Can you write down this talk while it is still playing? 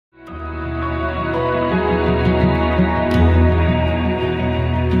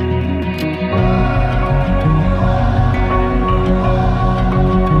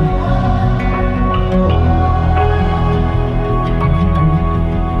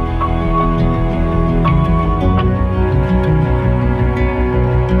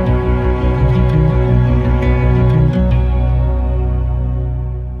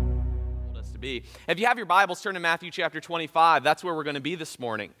If you have your Bibles, turn to Matthew chapter 25. That's where we're going to be this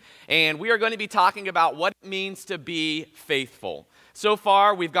morning. And we are going to be talking about what it means to be faithful. So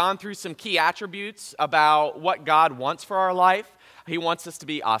far, we've gone through some key attributes about what God wants for our life. He wants us to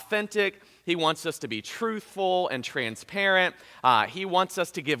be authentic. He wants us to be truthful and transparent. He wants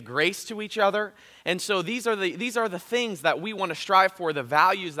us to give grace to each other. And so these are the things that we want to strive for, the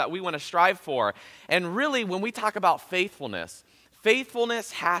values that we want to strive for. And really, when we talk about faithfulness,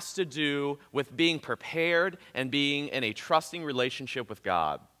 faithfulness has to do with being prepared and being in a trusting relationship with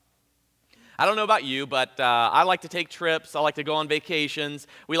God. I don't know about you, but I like to take trips. I like to go on vacations.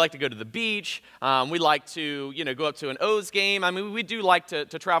 We like to go to the beach. We like to, go up to an O's game. I mean, we do like to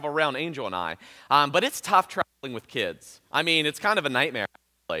travel around, Angel and I. But it's tough traveling with kids. I mean, it's kind of a nightmare,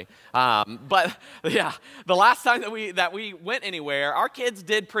 actually. But yeah, the last time that we went anywhere, our kids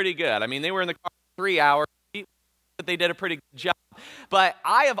did pretty good. I mean, they were in the car for 3 hours. They did a pretty good job. But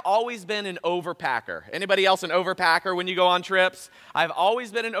I have always been an overpacker. Anybody else an overpacker when you go on trips? I've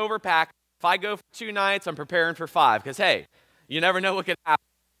always been an overpacker. If I go for 2 nights, I'm preparing for 5. Because, hey, you never know what could happen.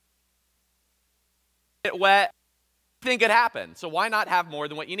 Get wet, anything could happen. So why not have more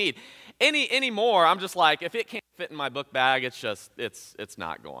than what you need? Any more, I'm just like, if it can't fit in my book bag, it's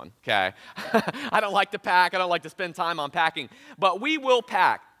not going, okay? I don't like to pack. I don't like to spend time on packing. But we will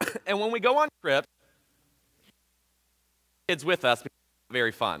pack. And when we go on trips, kids with us,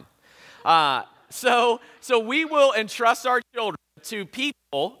 very fun. So we will entrust our children to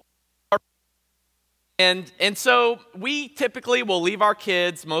people. And so we typically will leave our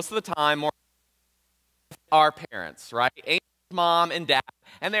kids most of the time with our parents, right? Angel's mom and dad,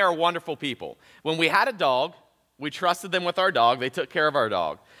 and they are wonderful people. When we had a dog, we trusted them with our dog. They took care of our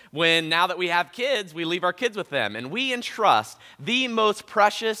dog. Now that we have kids, we leave our kids with them, and we entrust the most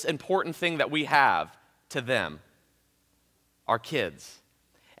precious, important thing that we have to them, our kids.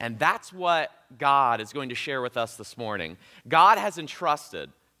 And that's what God is going to share with us this morning. God has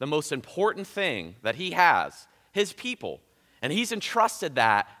entrusted the most important thing that he has, his people. And he's entrusted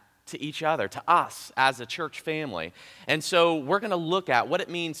that to each other, to us as a church family. And so we're going to look at what it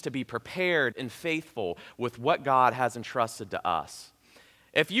means to be prepared and faithful with what God has entrusted to us.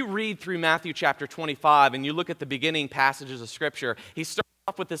 If you read through Matthew chapter 25 and you look at the beginning passages of Scripture, he starts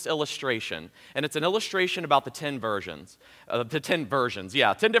off with this illustration. And it's an illustration about the 10 versions. 10 different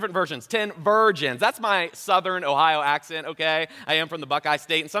versions. 10 virgins. That's my Southern Ohio accent, okay? I am from the Buckeye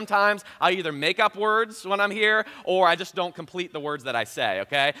State. And sometimes I either make up words when I'm here or I just don't complete the words that I say,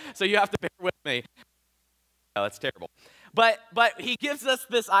 okay? So you have to bear with me. Oh, that's terrible. But he gives us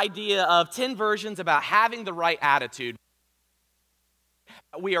this idea of 10 versions about having the right attitude.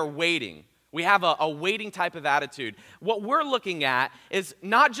 We are waiting. We have a waiting type of attitude. What we're looking at is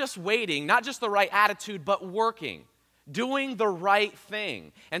not just waiting, not just the right attitude, but working, doing the right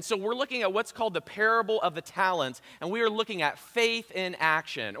thing. And so we're looking at what's called the parable of the talents, and we are looking at faith in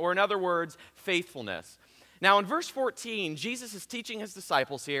action, or in other words, faithfulness. Now in verse 14, Jesus is teaching his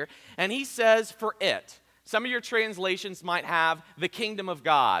disciples here, and he says, for it. Some of your translations might have the kingdom of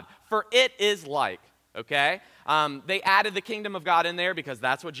God. For it is like. Okay? They added the kingdom of God in there because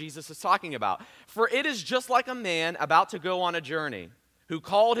that's what Jesus is talking about. For it is just like a man about to go on a journey who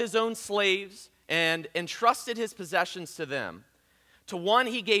called his own slaves and entrusted his possessions to them. To one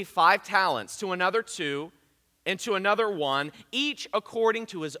he gave 5 talents, to another 2, and to another 1, each according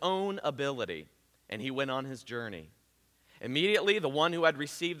to his own ability. And he went on his journey. Immediately the one who had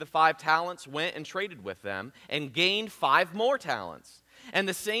received the 5 talents went and traded with them and gained 5 more talents. In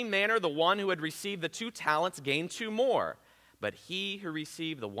the same manner, the one who had received the 2 talents gained 2 more. But he who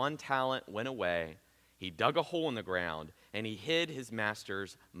received the 1 talent went away. He dug a hole in the ground, and he hid his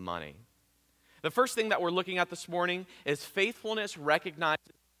master's money. The first thing that we're looking at this morning is faithfulness recognizes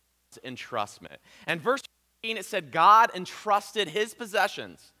entrustment. And verse 15, it said God entrusted his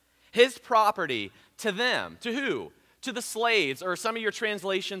possessions, his property, to them. To who? To the slaves, or some of your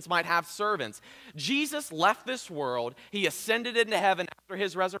translations might have servants. Jesus left this world, he ascended into heaven after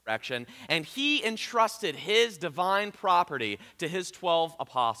his resurrection, and he entrusted his divine property to his 12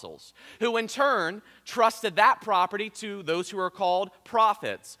 apostles, who in turn trusted that property to those who are called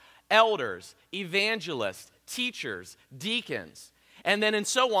prophets, elders, evangelists, teachers, deacons. And then and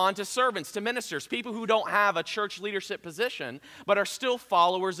so on to servants, to ministers, people who don't have a church leadership position, but are still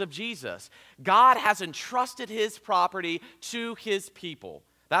followers of Jesus. God has entrusted his property to his people.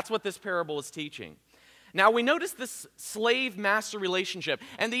 That's what this parable is teaching. Now we notice this slave-master relationship.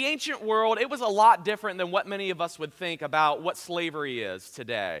 And the ancient world, it was a lot different than what many of us would think about what slavery is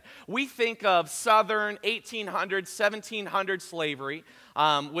today. We think of Southern 1800s, 1700s slavery,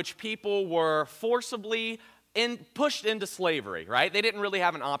 which people were forcibly pushed into slavery, right? They didn't really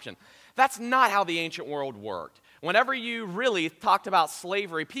have an option. That's not how the ancient world worked. Whenever you really talked about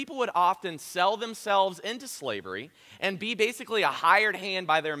slavery, people would often sell themselves into slavery and be basically a hired hand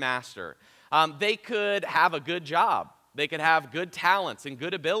by their master. They could have a good job. They could have good talents and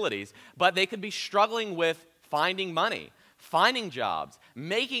good abilities, but they could be struggling with finding money, finding jobs,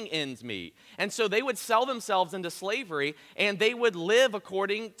 making ends meet. And so they would sell themselves into slavery, and they would live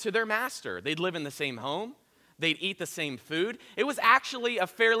according to their master. They'd live in the same home. They'd eat the same food. It was actually a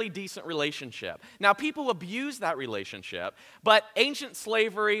fairly decent relationship. Now, people abuse that relationship, but ancient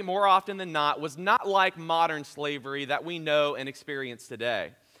slavery, more often than not, was not like modern slavery that we know and experience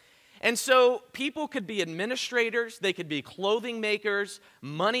today. And so people could be administrators, they could be clothing makers,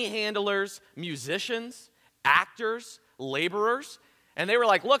 money handlers, musicians, actors, laborers. And they were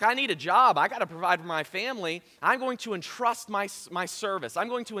like, look, I need a job. I got to provide for my family. I'm going to entrust my service. I'm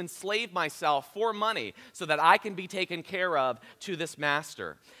going to enslave myself for money so that I can be taken care of to this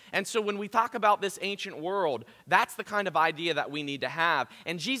master. And so when we talk about this ancient world, that's the kind of idea that we need to have.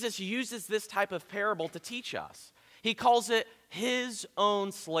 And Jesus uses this type of parable to teach us. He calls it his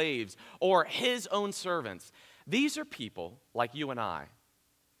own slaves or his own servants. These are people like you and I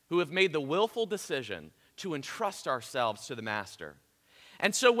who have made the willful decision to entrust ourselves to the master.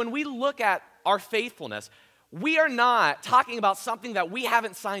 And so when we look at our faithfulness, we are not talking about something that we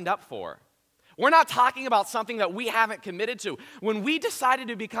haven't signed up for. We're not talking about something that we haven't committed to. When we decided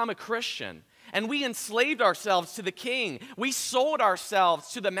to become a Christian and we enslaved ourselves to the King, we sold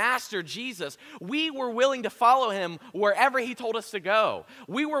ourselves to the Master Jesus, we were willing to follow him wherever he told us to go.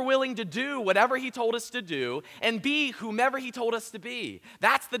 We were willing to do whatever he told us to do and be whomever he told us to be.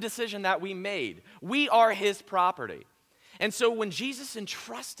 That's the decision that we made. We are his property. And so when Jesus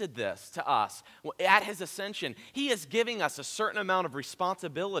entrusted this to us at his ascension, he is giving us a certain amount of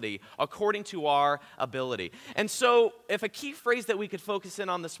responsibility according to our ability. And so if a key phrase that we could focus in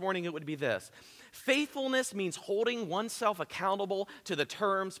on this morning, it would be this. Faithfulness means holding oneself accountable to the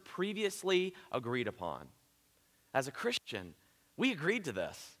terms previously agreed upon. As a Christian, we agreed to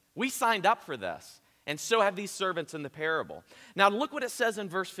this. We signed up for this. And so have these servants in the parable. Now look what it says in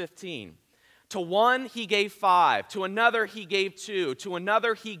verse 15. To one he gave 5, to another he gave 2, to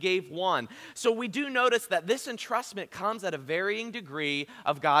another he gave 1. So we do notice that this entrustment comes at a varying degree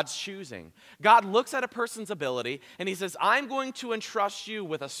of God's choosing. God looks at a person's ability and he says, I'm going to entrust you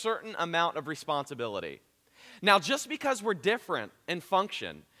with a certain amount of responsibility. Now, just because we're different in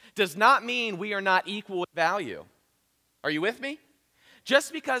function does not mean we are not equal in value. Are you with me?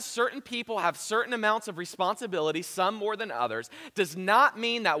 Just because certain people have certain amounts of responsibility, some more than others, does not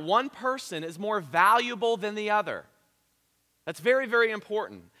mean that one person is more valuable than the other. That's very, very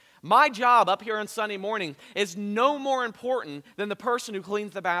important. My job up here on Sunday morning is no more important than the person who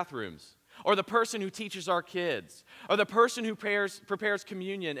cleans the bathrooms, or the person who teaches our kids, or the person who prepares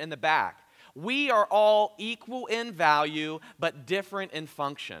communion in the back. We are all equal in value, but different in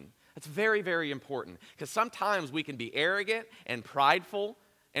function. That's very, very important because sometimes we can be arrogant and prideful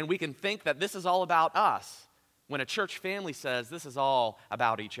and we can think that this is all about us when a church family says this is all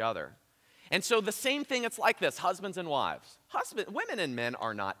about each other. And so the same thing, it's like this, husbands and wives. Women and men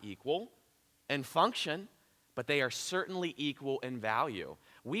are not equal in function, but they are certainly equal in value.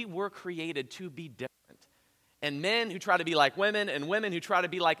 We were created to be different. And men who try to be like women and women who try to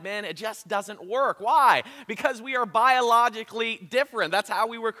be like men, it just doesn't work. Why? Because we are biologically different. That's how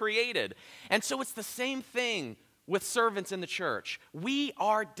we were created. And so it's the same thing with servants in the church. We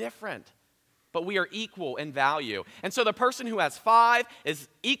are different, but we are equal in value. And so the person who has 5 is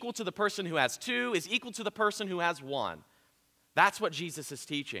equal to the person who has 2, is equal to the person who has 1. That's what Jesus is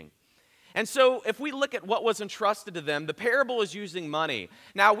teaching. And so if we look at what was entrusted to them, the parable is using money.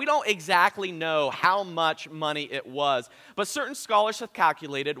 Now, we don't exactly know how much money it was, but certain scholars have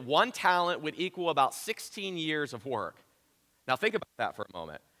calculated 1 talent would equal about 16 years of work. Now, think about that for a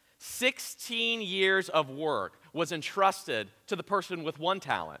moment. 16 years of work was entrusted to the person with 1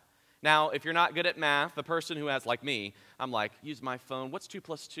 talent. Now, if you're not good at math, the person who has, like me, I'm like, use my phone. What's 2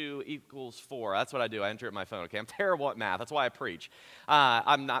 plus 2 equals 4? That's what I do. I enter it in my phone, okay? I'm terrible at math. That's why I preach.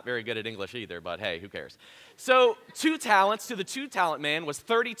 I'm not very good at English either, but hey, who cares? So 2 talents to the 2-talent man was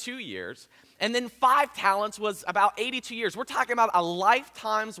 32 years, and then 5 talents was about 82 years. We're talking about a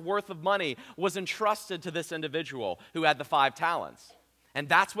lifetime's worth of money was entrusted to this individual who had the 5 talents. And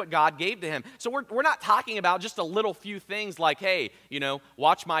that's what God gave to him. So we're not talking about just a little few things like, hey,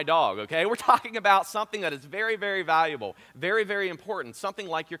 watch my dog, okay? We're talking about something that is very, very valuable, very, very important, something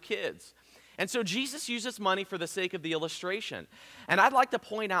like your kids. And so Jesus uses money for the sake of the illustration. And I'd like to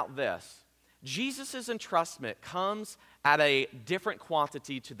point out this. Jesus' entrustment comes at a different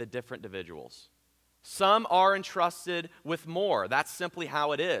quantity to the different individuals. Some are entrusted with more. That's simply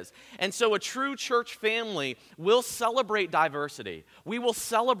how it is. And so a true church family will celebrate diversity. We will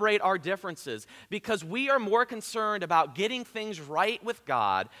celebrate our differences because we are more concerned about getting things right with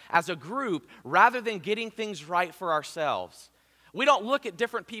God as a group rather than getting things right for ourselves. We don't look at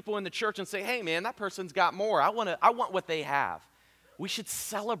different people in the church and say, hey man, that person's got more. I want what they have. We should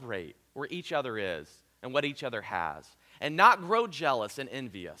celebrate where each other is and what each other has and not grow jealous and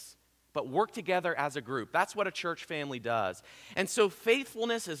envious, but work together as a group. That's what a church family does. And so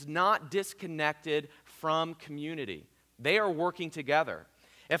faithfulness is not disconnected from community. They are working together.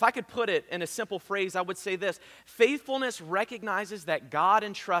 If I could put it in a simple phrase, I would say this: faithfulness recognizes that God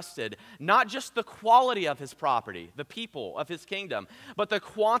entrusted not just the quality of his property, the people of his kingdom, but the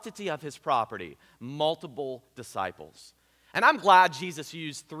quantity of his property, multiple disciples. And I'm glad Jesus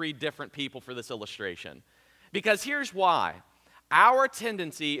used 3 different people for this illustration, because here's why. Our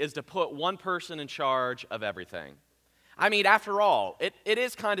tendency is to put one person in charge of everything. I mean, after all, it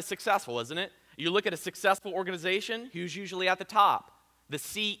is kind of successful, isn't it? You look at a successful organization, who's usually at the top? The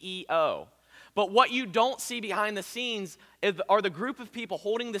CEO. But what you don't see behind the scenes are the group of people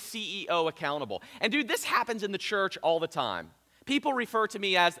holding the CEO accountable. And dude, this happens in the church all the time. People refer to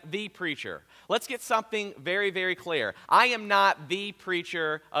me as the preacher. Let's get something very, very clear. I am not the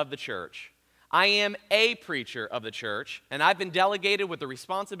preacher of the church. I am a preacher of the church, and I've been delegated with the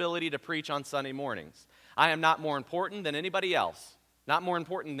responsibility to preach on Sunday mornings. I am not more important than anybody else. Not more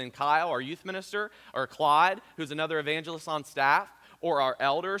important than Kyle, our youth minister, or Clyde, who's another evangelist on staff, or our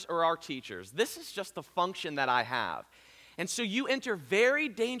elders, or our teachers. This is just the function that I have. And so you enter very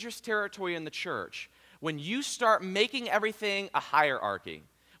dangerous territory in the church when you start making everything a hierarchy.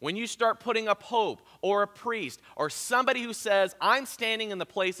 When you start putting a pope or a priest or somebody who says, I'm standing in the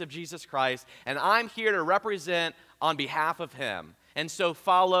place of Jesus Christ and I'm here to represent on behalf of him, and so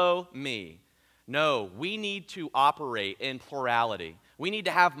follow me. No, we need to operate in plurality. We need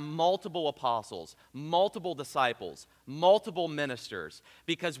to have multiple apostles, multiple disciples, multiple ministers,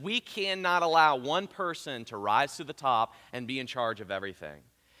 because we cannot allow one person to rise to the top and be in charge of everything.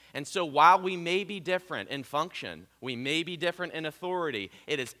 And so while we may be different in function, we may be different in authority,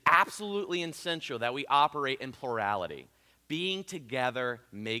 it is absolutely essential that we operate in plurality. Being together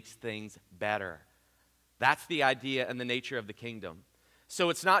makes things better. That's the idea and the nature of the kingdom. So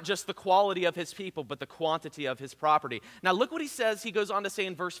it's not just the quality of his people, but the quantity of his property. Now look what he says. He goes on to say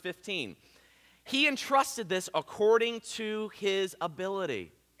in verse 15, he entrusted this according to his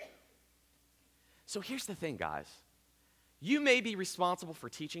ability. So here's the thing, guys. You may be responsible for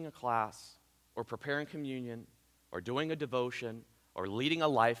teaching a class or preparing communion or doing a devotion or leading a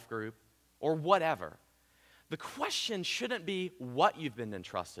life group or whatever. The question shouldn't be what you've been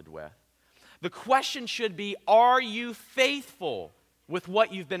entrusted with. The question should be, are you faithful with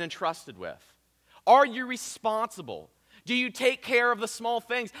what you've been entrusted with? Are you responsible? Do you take care of the small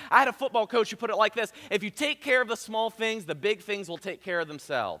things? I had a football coach who put it like this: if you take care of the small things, the big things will take care of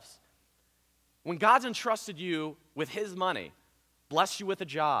themselves. When God's entrusted you with his money, blessed you with a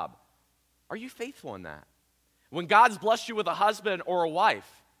job, are you faithful in that? When God's blessed you with a husband or a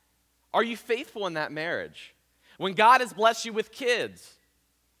wife, are you faithful in that marriage? When God has blessed you with kids,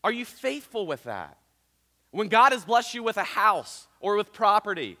 are you faithful with that? When God has blessed you with a house or with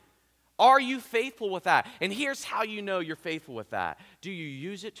property, are you faithful with that? And here's how you know you're faithful with that. Do you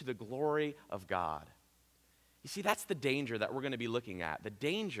use it to the glory of God? You see, that's the danger that we're going to be looking at. The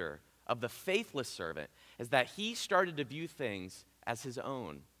danger of the faithless servant is that he started to view things as his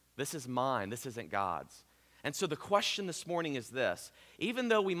own. This is mine. This isn't God's. And so the question this morning is this: even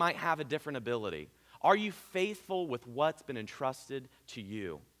though we might have a different ability, are you faithful with what's been entrusted to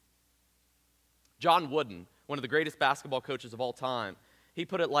you? John Wooden, one of the greatest basketball coaches of all time, he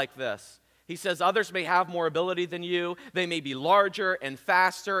put it like this. He says, others may have more ability than you. They may be larger and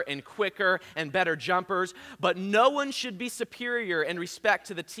faster and quicker and better jumpers, but no one should be superior in respect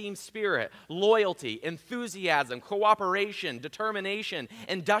to the team spirit, loyalty, enthusiasm, cooperation, determination,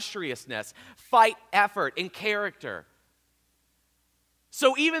 industriousness, fight, effort, and character.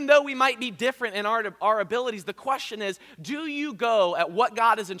 So even though we might be different in our abilities, the question is, do you go at what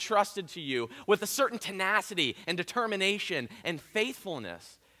God has entrusted to you with a certain tenacity and determination and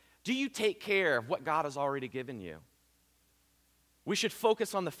faithfulness? Do you take care of what God has already given you? We should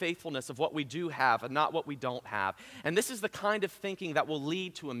focus on the faithfulness of what we do have and not what we don't have. And this is the kind of thinking that will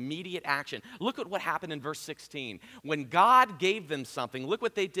lead to immediate action. Look at what happened in verse 16. When God gave them something, look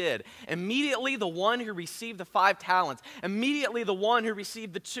what they did. Immediately the one who received the 5 talents, immediately the one who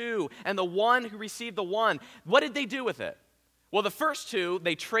received the 2, and the one who received the 1, what did they do with it? Well, the first 2,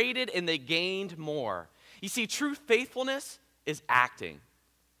 they traded and they gained more. You see, true faithfulness is acting.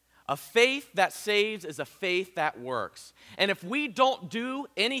 A faith that saves is a faith that works. And if we don't do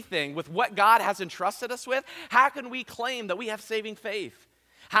anything with what God has entrusted us with, how can we claim that we have saving faith?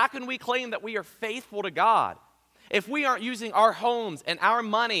 How can we claim that we are faithful to God? If we aren't using our homes and our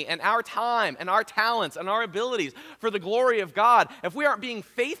money and our time and our talents and our abilities for the glory of God, if we aren't being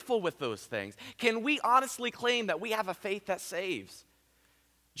faithful with those things, can we honestly claim that we have a faith that saves?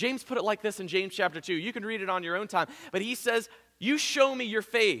 James put it like this in James chapter 2. You can read it on your own time. But he says, you show me your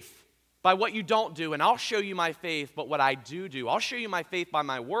faith by what you don't do, and I'll show you my faith, but what I do. I'll show you my faith by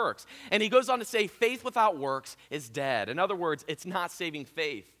my works. And he goes on to say, faith without works is dead. In other words, it's not saving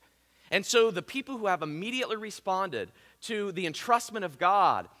faith. And so the people who have immediately responded to the entrustment of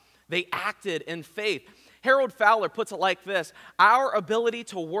God, they acted in faith. Harold Fowler puts it like this: our ability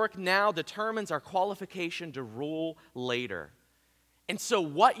to work now determines our qualification to rule later. And so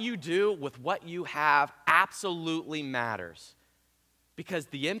what you do with what you have absolutely matters, because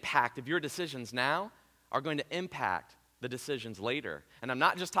the impact of your decisions now are going to impact the decisions later. And I'm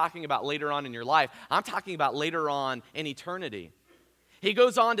not just talking about later on in your life, I'm talking about later on in eternity. He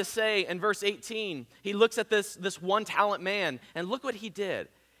goes on to say in verse 18, he looks at this one talent man, and look what he did.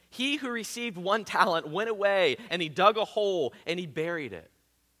 He who received 1 talent went away, and he dug a hole, and he buried it.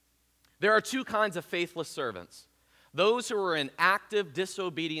 There are 2 kinds of faithless servants: those who are in active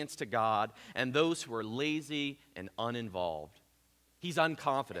disobedience to God, and those who are lazy and uninvolved. He's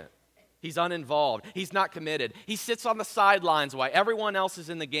unconfident. He's uninvolved. He's not committed. He sits on the sidelines while everyone else is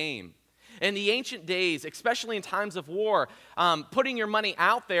in the game. In the ancient days, especially in times of war, putting your money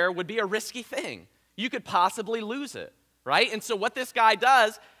out there would be a risky thing. You could possibly lose it, right? And so what this guy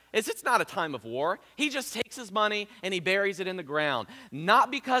does is, it's not a time of war. He just takes his money and he buries it in the ground.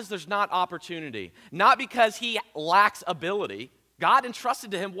 Not because there's not opportunity, not because he lacks ability. God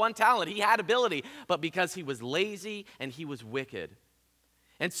entrusted to him 1 talent. He had ability, but because he was lazy and he was wicked.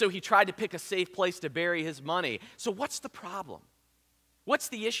 And so he tried to pick a safe place to bury his money. So what's the problem? What's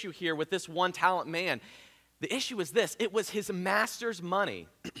the issue here with this 1 talent man? The issue is this: it was his master's money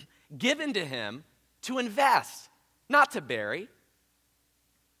given to him to invest, not to bury.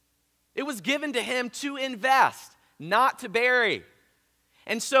 It was given to him to invest, not to bury.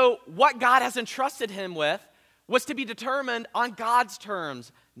 And so what God has entrusted him with was to be determined on God's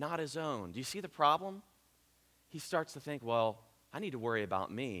terms, not his own. Do you see the problem? He starts to think, well, I need to worry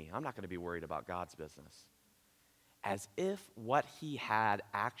about me. I'm not going to be worried about God's business. As if what he had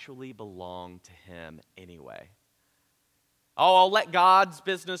actually belonged to him anyway. Oh, I'll let God's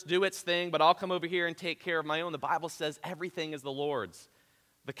business do its thing, but I'll come over here and take care of my own. The Bible says everything is the Lord's.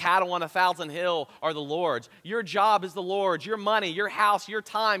 The cattle on 1,000 hill are the Lord's. Your job is the Lord's. Your money, your house, your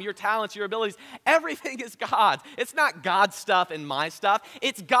time, your talents, your abilities, everything is God's. It's not God's stuff and my stuff.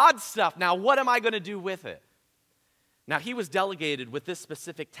 It's God's stuff. Now, what am I going to do with it? Now, he was delegated with this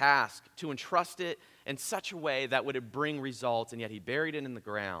specific task to entrust it in such a way that would bring results, and yet he buried it in the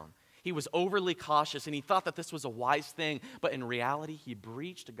ground. He was overly cautious, and he thought that this was a wise thing, but in reality, he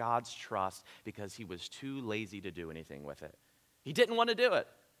breached God's trust because he was too lazy to do anything with it. He didn't want to do it.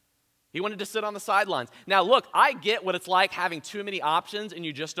 He wanted to sit on the sidelines. Now, look, I get what it's like having too many options and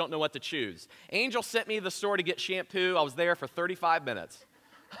you just don't know what to choose. Angel sent me to the store to get shampoo. I was there for 35 minutes.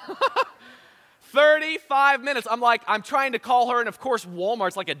 35 minutes. I'm trying to call her, and of course,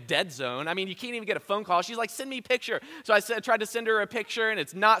 Walmart's like a dead zone. I mean, you can't even get a phone call. She's like, send me a picture. So I tried to send her a picture, and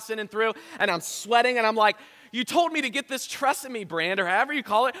it's not sending through, and I'm sweating, and I'm like, you told me to get this Tresemme brand, or however you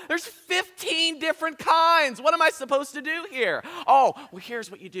call it. There's 15 different kinds. What am I supposed to do here? Oh, well, here's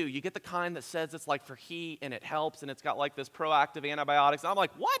what you do. You get the kind that says it's like for heat, and it helps, and it's got like this proactive antibiotics. I'm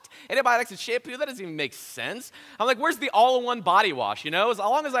like, what? Antibiotics and shampoo? That doesn't even make sense. I'm like, where's the all-in-one body wash? You know, as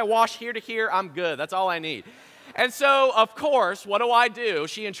long as I wash here to here, I'm good. That's all I need. And so, of course, what do?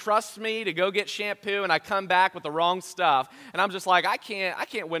 She entrusts me to go get shampoo, and I come back with the wrong stuff. And I'm just like, I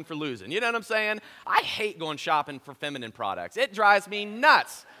can't win for losing. You know what I'm saying? I hate going shopping for feminine products. It drives me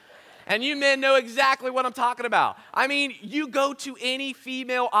nuts. And you men know exactly what I'm talking about. I mean, you go to any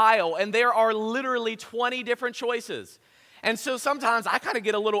female aisle, and there are literally 20 different choices. And so sometimes I kind of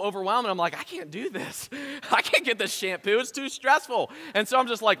get a little overwhelmed, and I'm like, I can't do this. I can't get this shampoo. It's too stressful. And so I'm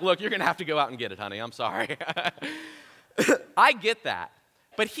just like, look, you're going to have to go out and get it, honey. I'm sorry. I get that.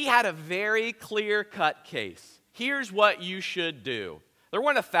 But he had a very clear-cut case. Here's what you should do. There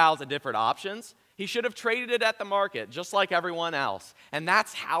weren't 1,000 different options. He should have traded it at the market, just like everyone else. And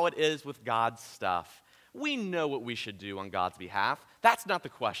that's how it is with God's stuff. We know what we should do on God's behalf. That's not the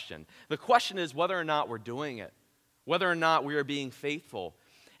question. The question is whether or not we're doing it. Whether or not we are being faithful.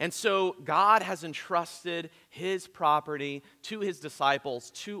 And so God has entrusted his property to his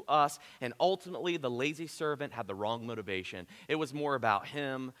disciples, to us, and ultimately the lazy servant had the wrong motivation. It was more about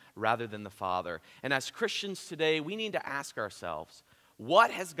him rather than the Father. And as Christians today, we need to ask ourselves,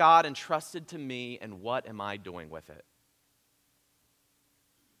 what has God entrusted to me and what am I doing with it?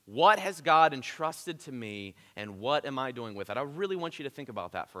 What has God entrusted to me and what am I doing with it? I really want you to think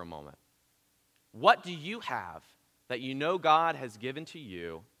about that for a moment. What do you have that you know God has given to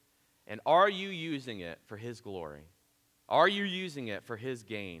you, and are you using it for his glory? Are you using it for his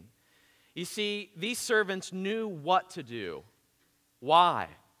gain? You see, these servants knew what to do. Why?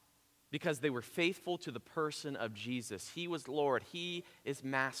 Because they were faithful to the person of Jesus. He was Lord. He is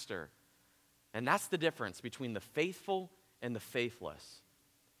Master. And that's the difference between the faithful and the faithless.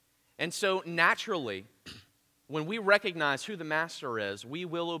 And so naturally, when we recognize who the Master is, we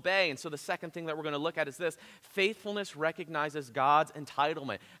will obey. And so the second thing that we're going to look at is this. Faithfulness recognizes God's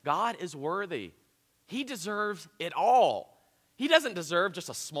entitlement. God is worthy. He deserves it all. He doesn't deserve just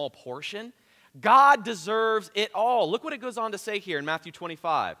a small portion. God deserves it all. Look what it goes on to say here in Matthew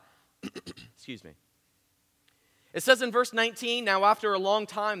 25. Excuse me. It says in verse 19, now after a long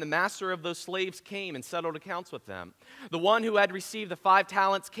time, the master of those slaves came and settled accounts with them. The one who had received the 5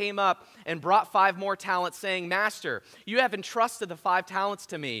 talents came up and brought 5 more talents, saying, Master, you have entrusted the 5 talents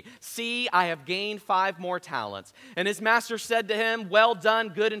to me. See, I have gained 5 more talents. And his master said to him, Well done,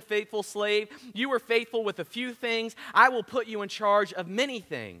 good and faithful slave. You were faithful with a few things. I will put you in charge of many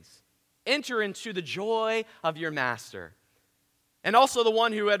things. Enter into the joy of your master. And also the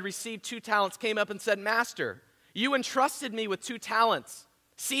one who had received 2 talents came up and said, Master, you entrusted me with 2 talents.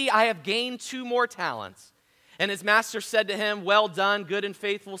 See, I have gained 2 more talents. And his master said to him, Well done, good and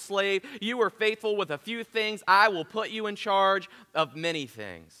faithful slave. You were faithful with a few things. I will put you in charge of many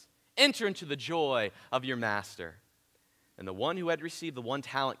things. Enter into the joy of your master. And the one who had received the 1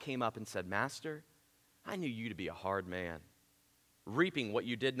 talent came up and said, Master, I knew you to be a hard man, reaping what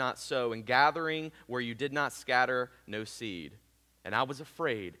you did not sow and gathering where you did not scatter no seed. And I was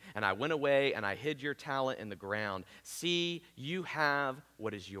afraid, and I went away, and I hid your talent in the ground. See, you have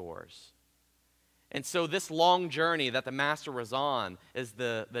what is yours. And so this long journey that the master was on is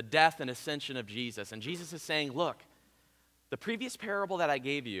the death and ascension of Jesus. And Jesus is saying, look, the previous parable that I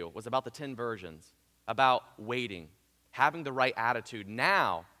gave you was about the 10 virgins, about waiting, having the right attitude.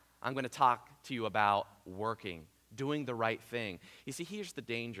 Now I'm going to talk to you about working, doing the right thing. You see, here's the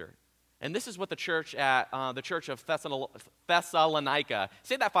danger. And this is what the church of Thessalonica,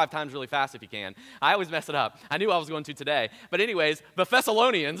 say that 5 times really fast if you can. I always mess it up. I knew I was going to today. But anyways, the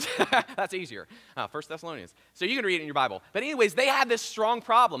Thessalonians, that's easier. 1 Thessalonians. So you can read it in your Bible. But anyways, they had this strong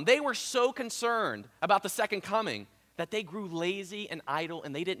problem. They were so concerned about the second coming that they grew lazy and idle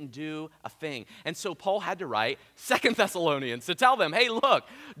and they didn't do a thing. And so Paul had to write 2 Thessalonians to tell them, hey, look,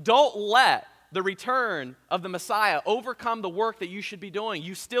 don't let the return of the Messiah overcome the work that you should be doing.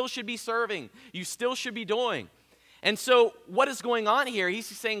 You still should be serving. You still should be doing. And so what is going on here? He's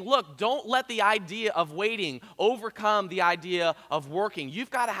saying, look, don't let the idea of waiting overcome the idea of working. You've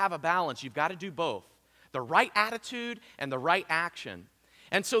got to have a balance. You've got to do both. The right attitude and the right action.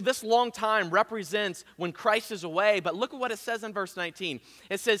 And so this long time represents when Christ is away, but look at what it says in verse 19.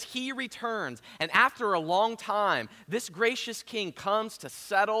 It says, he returns, and after a long time, this gracious king comes to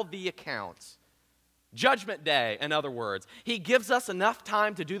settle the accounts. Judgment day, in other words. He gives us enough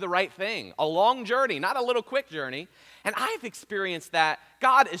time to do the right thing. A long journey, not a little quick journey. And I've experienced that.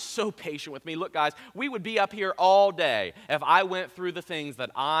 God is so patient with me. Look, guys, we would be up here all day if I went through the things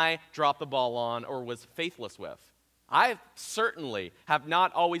that I dropped the ball on or was faithless with. I certainly have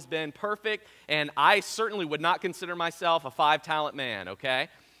not always been perfect, and I certainly would not consider myself a 5-talent man, okay?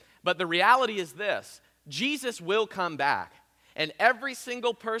 But the reality is this. Jesus will come back. And every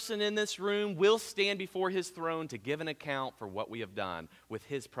single person in this room will stand before his throne to give an account for what we have done with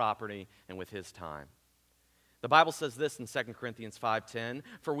his property and with his time. The Bible says this in 2 Corinthians 5:10,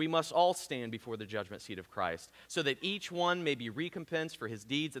 for we must all stand before the judgment seat of Christ, so that each one may be recompensed for his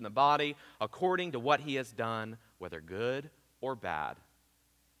deeds in the body according to what he has done, whether good or bad.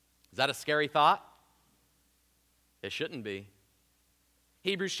 Is that a scary thought? It shouldn't be.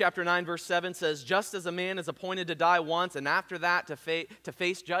 Hebrews chapter 9, verse 7 says, just as a man is appointed to die once and after that to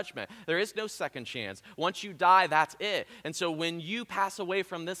face judgment. There is no second chance. Once you die, that's it. And so when you pass away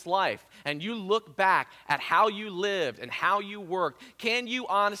from this life and you look back at how you lived and how you worked, can you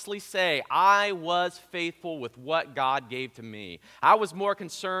honestly say, I was faithful with what God gave to me? I was more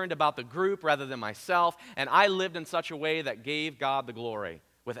concerned about the group rather than myself, and I lived in such a way that gave God the glory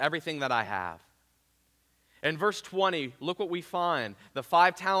with everything that I have. In verse 20, look what we find. The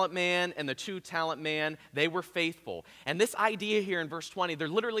 5-talent man and the 2-talent man, they were faithful. And this idea here in verse 20, they're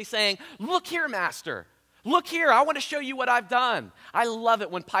literally saying, look here, master. Look here, I want to show you what I've done. I love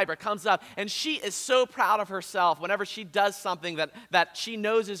it when Piper comes up, and she is so proud of herself whenever she does something that she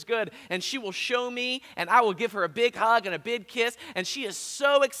knows is good, and she will show me, and I will give her a big hug and a big kiss, and she is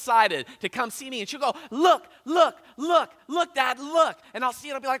so excited to come see me, and she'll go, look, Dad, look. And I'll see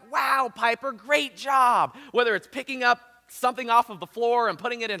it, and I'll be like, wow, Piper, great job. Whether it's picking up something off of the floor and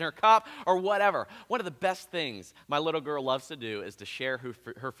putting it in her cup or whatever. One of the best things my little girl loves to do is to share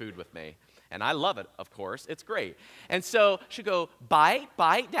her food with me. And I love it, of course. It's great. And so she'll go, bite,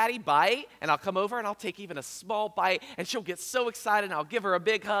 Daddy, bite. And I'll come over and I'll take even a small bite. And she'll get so excited and I'll give her a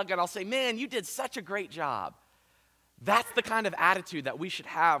big hug and I'll say, man, you did such a great job. That's the kind of attitude that we should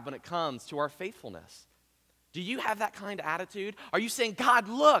have when it comes to our faithfulness. Do you have that kind of attitude? Are you saying, God,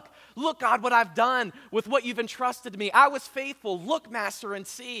 look, God, what I've done with what you've entrusted to me. I was faithful. Look, Master, and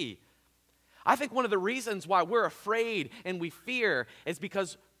see. I think one of the reasons why we're afraid and we fear is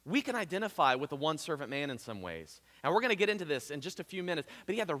because we can identify with the one-servant man in some ways. And we're going to get into this in just a few minutes.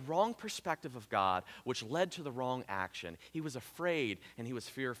 But he had the wrong perspective of God, which led to the wrong action. He was afraid and he was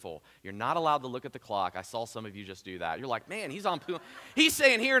fearful. You're not allowed to look at the clock. I saw some of you just do that. You're like, man, he's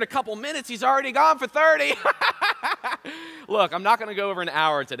saying here in a couple minutes, he's already gone for 30. Look, I'm not going to go over an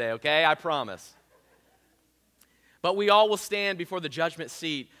hour today, okay? I promise. But we all will stand before the judgment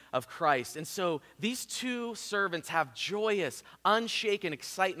seat of Christ. And so these two servants have joyous, unshaken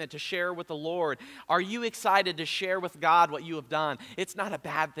excitement to share with the Lord. Are you excited to share with God what you have done? It's not a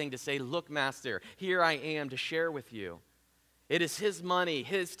bad thing to say, look, Master, here I am to share with you. It is His money,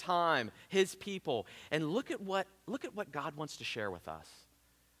 His time, His people. And look at what God wants to share with us.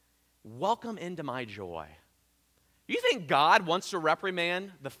 Welcome into my joy. You think God wants to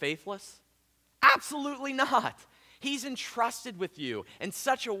reprimand the faithless? Absolutely not. He's entrusted with you in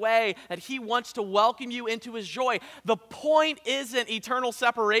such a way that He wants to welcome you into His joy. The point isn't eternal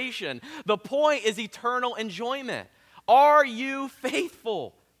separation. The point is eternal enjoyment. Are you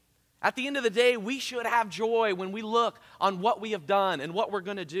faithful? At the end of the day, we should have joy when we look on what we have done and what we're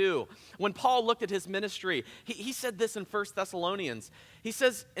going to do. When Paul looked at his ministry, he said this in 1 Thessalonians. He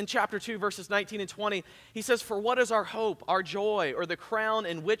says in chapter 2, verses 19 and 20, he says, for what is our hope, our joy, or the crown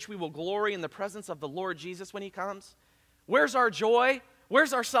in which we will glory in the presence of the Lord Jesus when He comes? Where's our joy?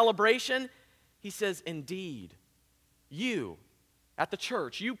 Where's our celebration? He says, indeed, you at the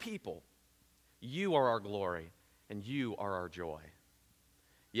church, you people, you are our glory and you are our joy.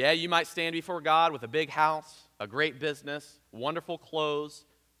 Yeah, you might stand before God with a big house, a great business, wonderful clothes,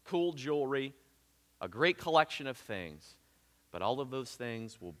 cool jewelry, a great collection of things. But all of those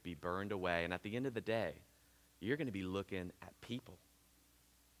things will be burned away. And at the end of the day, you're going to be looking at people.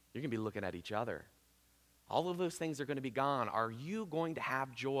 You're going to be looking at each other. All of those things are going to be gone. Are you going to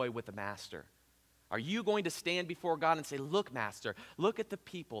have joy with the Master? Are you going to stand before God and say, look, Master, look at the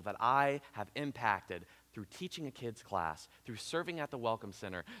people that I have impacted through teaching a kids class, through serving at the Welcome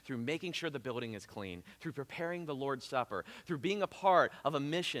Center, through making sure the building is clean, through preparing the Lord's Supper, through being a part of a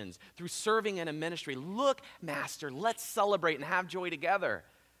missions, through serving in a ministry. Look, Master, let's celebrate and have joy together.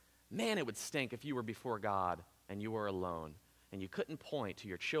 Man, it would stink if you were before God and you were alone and you couldn't point to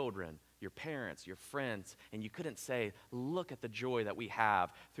your children, your parents, your friends, and you couldn't say, look at the joy that we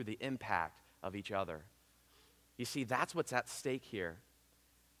have through the impact of each other. You see, that's what's at stake here.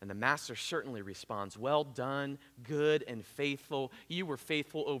 And the Master certainly responds, well done, good and faithful. You were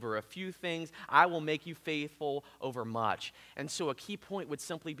faithful over a few things. I will make you faithful over much. And so a key point would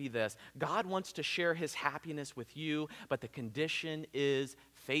simply be this. God wants to share His happiness with you, but the condition is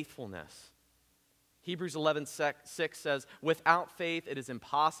faithfulness. Hebrews 11:6 says, without faith it is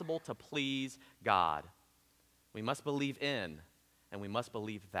impossible to please God. We must believe in, and we must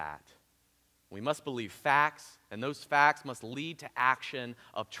believe that. We must believe facts, and those facts must lead to action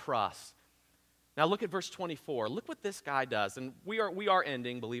of trust. Now look at verse 24. Look what this guy does, and we are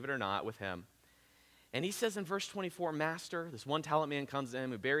ending, believe it or not, with him. And he says in verse 24, Master, this 1-talent man comes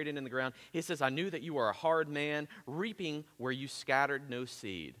in, who buried it in the ground. He says, I knew that you are a hard man, reaping where you scattered no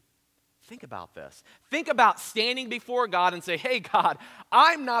seed. Think about this. Think about standing before God and say, hey, God,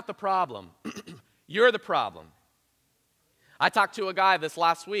 I'm not the problem. You're the problem. I talked to a guy this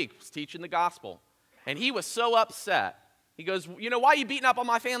last week, was teaching the gospel, and he was so upset. He goes, you know, why are you beating up on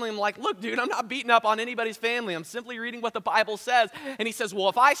my family? I'm like, look, dude, I'm not beating up on anybody's family. I'm simply reading what the Bible says. And he says, well,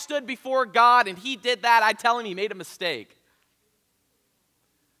 if I stood before God and He did that, I'd tell Him He made a mistake.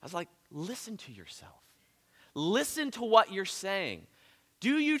 I was like, listen to yourself. Listen to what you're saying.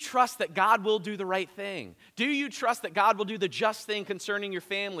 Do you trust that God will do the right thing? Do you trust that God will do the just thing concerning your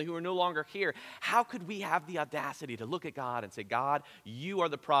family who are no longer here? How could we have the audacity to look at God and say, God, you are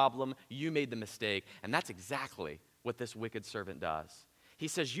the problem, you made the mistake? And that's exactly what this wicked servant does. He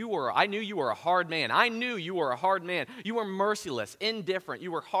says, I knew you were a hard man. I knew you were a hard man. You were merciless, indifferent,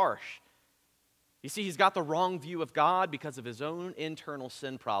 you were harsh. You see, he's got the wrong view of God because of his own internal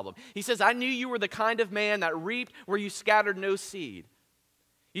sin problem. He says, I knew you were the kind of man that reaped where you scattered no seed.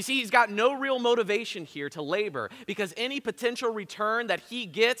 You see, he's got no real motivation here to labor because any potential return that he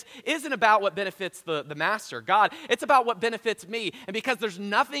gets isn't about what benefits the master, God. It's about what benefits me. And because there's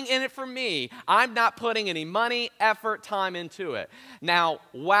nothing in it for me, I'm not putting any money, effort, time into it. Now,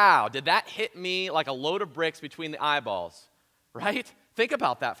 wow, did that hit me like a load of bricks between the eyeballs, right? Think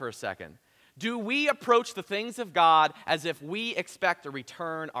about that for a second. Do we approach the things of God as if we expect a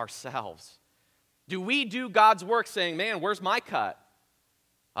return ourselves? Do we do God's work saying, man, where's my cut?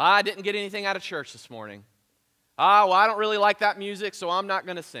 I didn't get anything out of church this morning. Well, I don't really like that music, so I'm not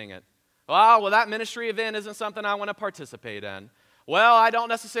going to sing it. Well, that ministry event isn't something I want to participate in. Well, I don't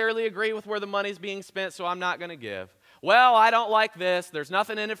necessarily agree with where the money's being spent, so I'm not going to give. Well, I don't like this. There's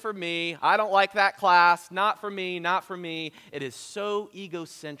nothing in it for me. I don't like that class. Not for me, not for me. It is so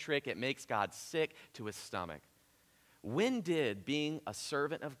egocentric, it makes God sick to his stomach. When did being a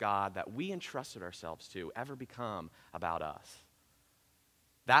servant of God that we entrusted ourselves to ever become about us?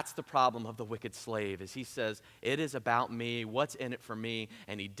 That's the problem of the wicked slave, is he says, it is about me, what's in it for me,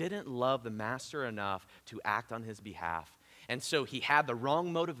 and he didn't love the master enough to act on his behalf. And so he had the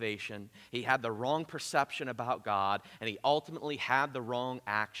wrong motivation, he had the wrong perception about God, and he ultimately had the wrong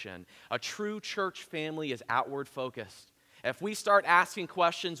action. A true church family is outward focused. If we start asking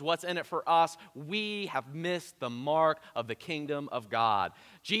questions, what's in it for us, we have missed the mark of the kingdom of God.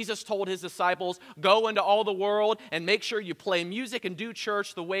 Jesus told his disciples, go into all the world and make sure you play music and do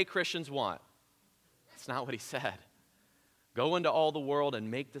church the way Christians want. That's not what he said. Go into all the world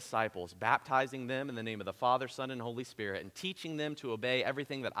and make disciples, baptizing them in the name of the Father, Son, and Holy Spirit, and teaching them to obey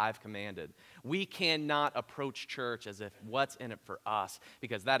everything that I've commanded. We cannot approach church as if what's in it for us,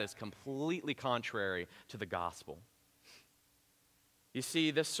 because that is completely contrary to the gospel. You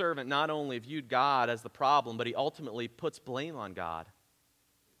see, this servant not only viewed God as the problem, but he ultimately puts blame on God.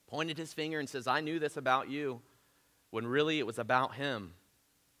 Pointed his finger and says, I knew this about you, when really it was about him.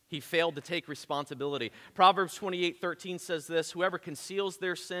 He failed to take responsibility. Proverbs 28:13 says this, whoever conceals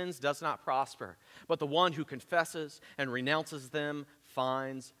their sins does not prosper, but the one who confesses and renounces them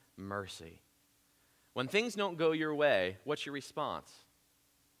finds mercy. When things don't go your way, what's your response?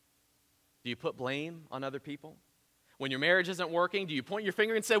 Do you put blame on other people? When your marriage isn't working, do you point your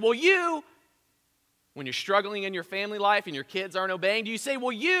finger and say, well, you? When you're struggling in your family life and your kids aren't obeying, do you say,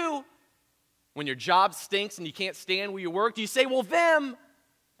 well, you? When your job stinks and you can't stand where you work, do you say, well, them?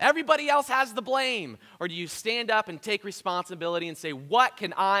 Everybody else has the blame. Or do you stand up and take responsibility and say, what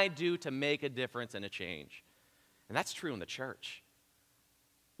can I do to make a difference and a change? And that's true in the church.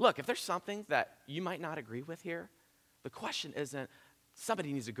 Look, if there's something that you might not agree with here, the question isn't,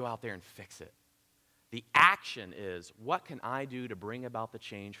 somebody needs to go out there and fix it. The action is, what can I do to bring about the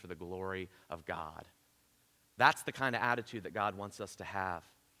change for the glory of God? That's the kind of attitude that God wants us to have.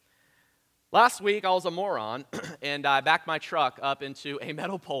 Last week, I was a moron, and I backed my truck up into a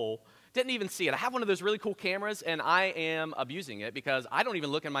metal pole. Didn't even see it. I have one of those really cool cameras, and I am abusing it because I don't even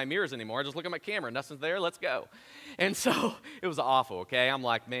look in my mirrors anymore. I just look at my camera. Nothing's there. Let's go. And so it was awful, okay? I'm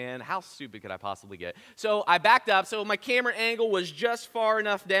like, man, how stupid could I possibly get? So I backed up. So my camera angle was just far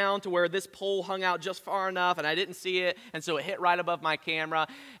enough down to where this pole hung out just far enough, and I didn't see it. And so it hit right above my camera.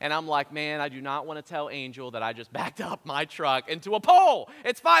 And I'm like, man, I do not want to tell Angel that I just backed up my truck into a pole.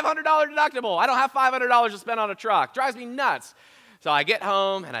 It's $500 deductible. I don't have $500 to spend on a truck. Drives me nuts. So I get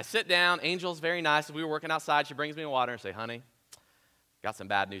home, and I sit down. Angel's very nice. We were working outside. She brings me water and say, honey, got some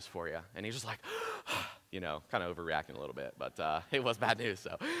bad news for you. And he's just like, kind of overreacting a little bit. But it was bad news.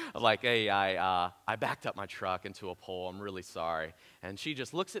 So I'm like, hey, I backed up my truck into a pole. I'm really sorry. And she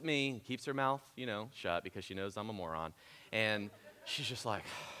just looks at me and keeps her mouth, shut because she knows I'm a moron. And she's just like...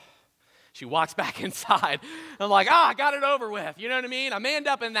 She walks back inside. I'm like, I got it over with. You know what I mean? I manned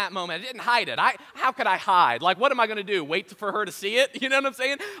up in that moment. I didn't hide it. How could I hide? Like, what am I going to do? Wait for her to see it? You know what I'm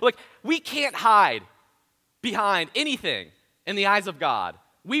saying? Like, we can't hide behind anything in the eyes of God.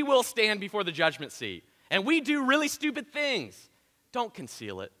 We will stand before the judgment seat. And we do really stupid things. Don't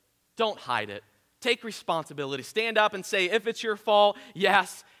conceal it. Don't hide it. Take responsibility. Stand up and say, if it's your fault,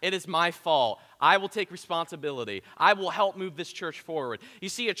 yes, it is my fault. I will take responsibility. I will help move this church forward. You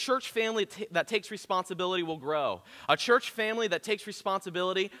see, a church family that takes responsibility will grow. A church family that takes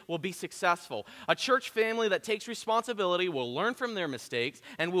responsibility will be successful. A church family that takes responsibility will learn from their mistakes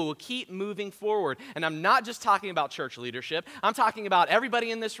and will keep moving forward. And I'm not just talking about church leadership. I'm talking about everybody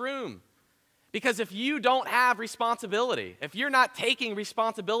in this room. Because if you don't have responsibility, if you're not taking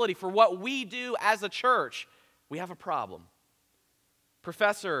responsibility for what we do as a church, we have a problem.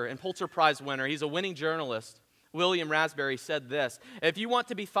 Professor and Pulitzer Prize winner, he's a winning journalist, William Raspberry said this: if you want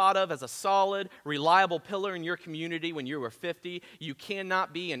to be thought of as a solid, reliable pillar in your community when you are 50, you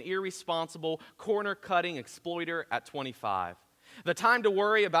cannot be an irresponsible, corner-cutting exploiter at 25. The time to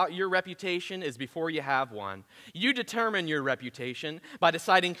worry about your reputation is before you have one. You determine your reputation by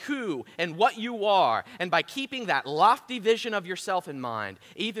deciding who and what you are, and by keeping that lofty vision of yourself in mind,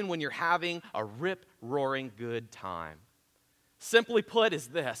 even when you're having a rip-roaring good time. Simply put is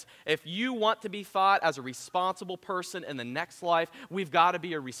this: if you want to be thought as a responsible person in the next life, we've got to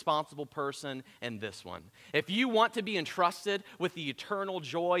be a responsible person in this one. If you want to be entrusted with the eternal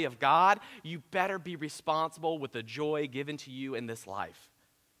joy of God, you better be responsible with the joy given to you in this life.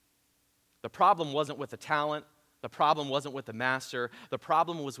 The problem wasn't with the talent. The problem wasn't with the master. The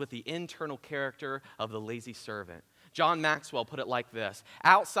problem was with the internal character of the lazy servant. John Maxwell put it like this: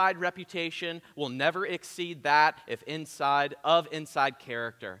 outside reputation will never exceed that of inside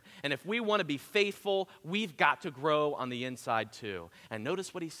character. And if we want to be faithful, we've got to grow on the inside too. And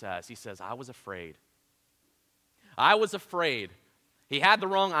notice what he says. He says, I was afraid. I was afraid. He had the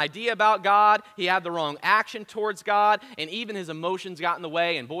wrong idea about God. He had the wrong action towards God. And even his emotions got in the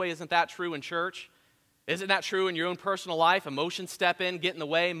way. And boy, isn't that true in church? Isn't that true in your own personal life? Emotions step in, get in the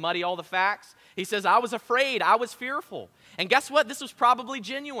way, muddy all the facts. He says, I was afraid, I was fearful. And guess what? This was probably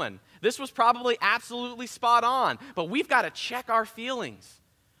genuine. This was probably absolutely spot on. But we've got to check our feelings.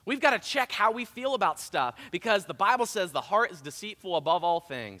 We've got to check how we feel about stuff, because the Bible says the heart is deceitful above all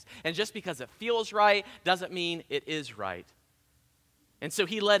things. And just because it feels right doesn't mean it is right. And so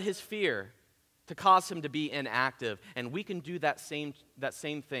he let his fear to cause him to be inactive. And we can do that same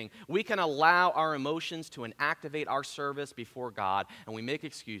thing. We can allow our emotions to inactivate our service before God, and we make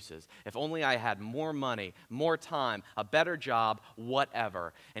excuses. If only I had more money, more time, a better job,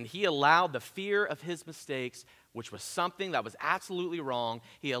 whatever. And he allowed the fear of his mistakes, which was something that was absolutely wrong,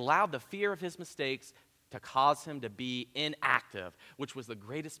 he allowed the fear of his mistakes to cause him to be inactive, which was the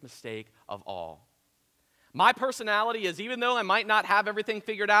greatest mistake of all. My personality is, even though I might not have everything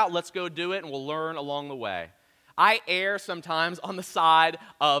figured out, let's go do it and we'll learn along the way. I err sometimes on the side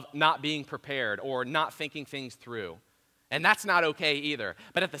of not being prepared or not thinking things through. And that's not okay either.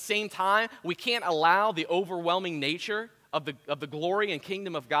 But at the same time, we can't allow the overwhelming nature of the glory and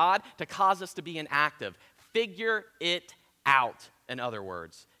kingdom of God to cause us to be inactive. Figure it out, in other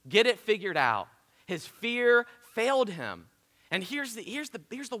words. Get it figured out. His fear failed him. And here's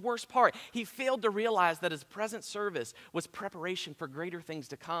the worst part. He failed to realize that his present service was preparation for greater things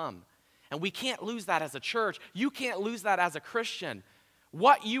to come. And we can't lose that as a church. You can't lose that as a Christian.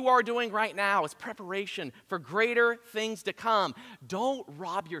 What you are doing right now is preparation for greater things to come. Don't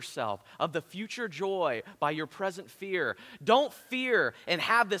rob yourself of the future joy by your present fear. Don't fear and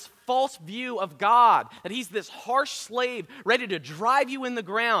have this false view of God, that he's this harsh slave ready to drive you in the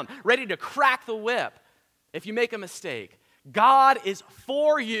ground, ready to crack the whip if you make a mistake. God is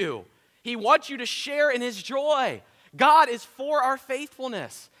for you. He wants you to share in his joy. God is for our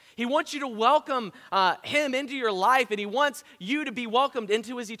faithfulness. He wants you to welcome him into your life, and he wants you to be welcomed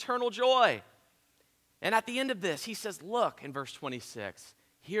into his eternal joy. And at the end of this, he says, look, in verse 26,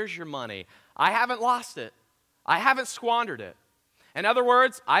 here's your money. I haven't lost it. I haven't squandered it. In other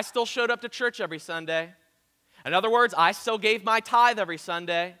words, I still showed up to church every Sunday. In other words, I still gave my tithe every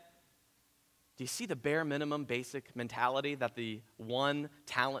Sunday. Do you see the bare minimum basic mentality that the one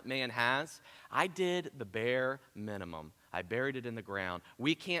talent man has? I did the bare minimum. I buried it in the ground.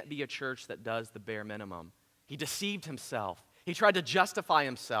 We can't be a church that does the bare minimum. He deceived himself. He tried to justify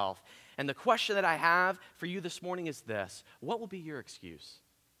himself. And the question that I have for you this morning is this: what will be your excuse?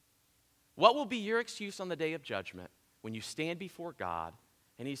 What will be your excuse on the day of judgment when you stand before God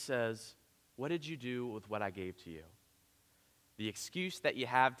and he says, what did you do with what I gave to you? The excuse that you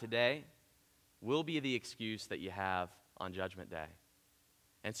have today will be the excuse that you have on Judgment Day.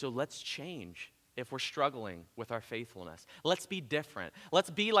 And so let's change if we're struggling with our faithfulness. Let's be different. Let's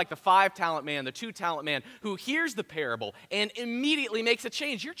be like the 5-talent man, the 2-talent man, who hears the parable and immediately makes a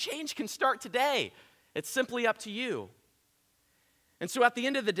change. Your change can start today. It's simply up to you. And so at the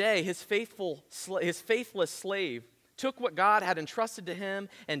end of the day, his faithless slave took what God had entrusted to him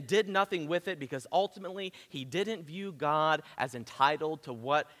and did nothing with it because ultimately he didn't view God as entitled to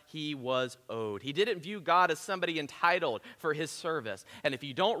what he was owed. He didn't view God as somebody entitled for his service. And if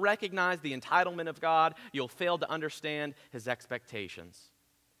you don't recognize the entitlement of God, you'll fail to understand his expectations.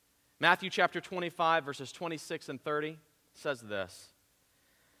 Matthew chapter 25, verses 26 and 30 says this.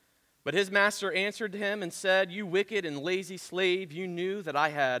 But his master answered him and said, "You wicked and lazy slave, you knew that I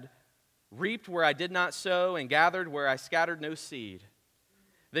had reaped where I did not sow and gathered where I scattered no seed.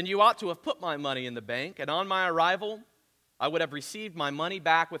 Then you ought to have put my money in the bank, and on my arrival I would have received my money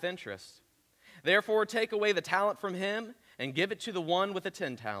back with interest. Therefore take away the talent from him and give it to the one with the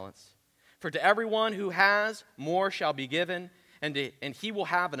 10 talents. For to everyone who has, more shall be given, and he will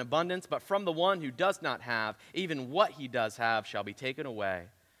have an abundance. But from the one who does not have, even what he does have shall be taken away.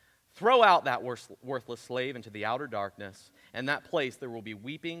 Throw out that worthless slave into the outer darkness. In that place there will be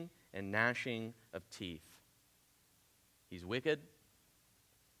weeping and gnashing of teeth." He's wicked,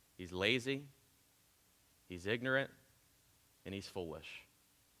 he's lazy, he's ignorant, and he's foolish.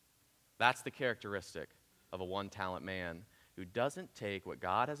 That's the characteristic of a one-talent man who doesn't take what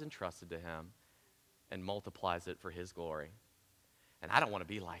God has entrusted to him and multiplies it for his glory. And I don't want to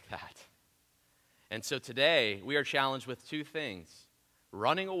be like that. And so today we are challenged with two things: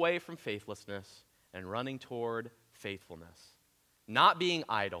 running away from faithlessness and running toward faithfulness. Not being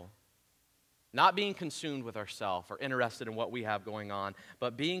idle, not being consumed with ourselves or interested in what we have going on,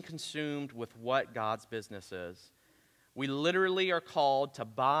 but being consumed with what God's business is. We literally are called to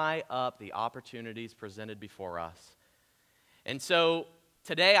buy up the opportunities presented before us. And so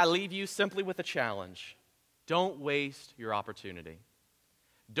today I leave you simply with a challenge. Don't waste your opportunity.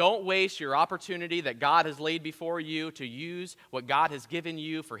 Don't waste your opportunity that God has laid before you to use what God has given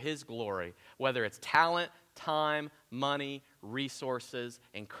you for his glory, whether it's talent, time, money, resources,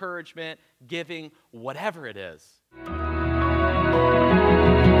 encouragement, giving, whatever it is.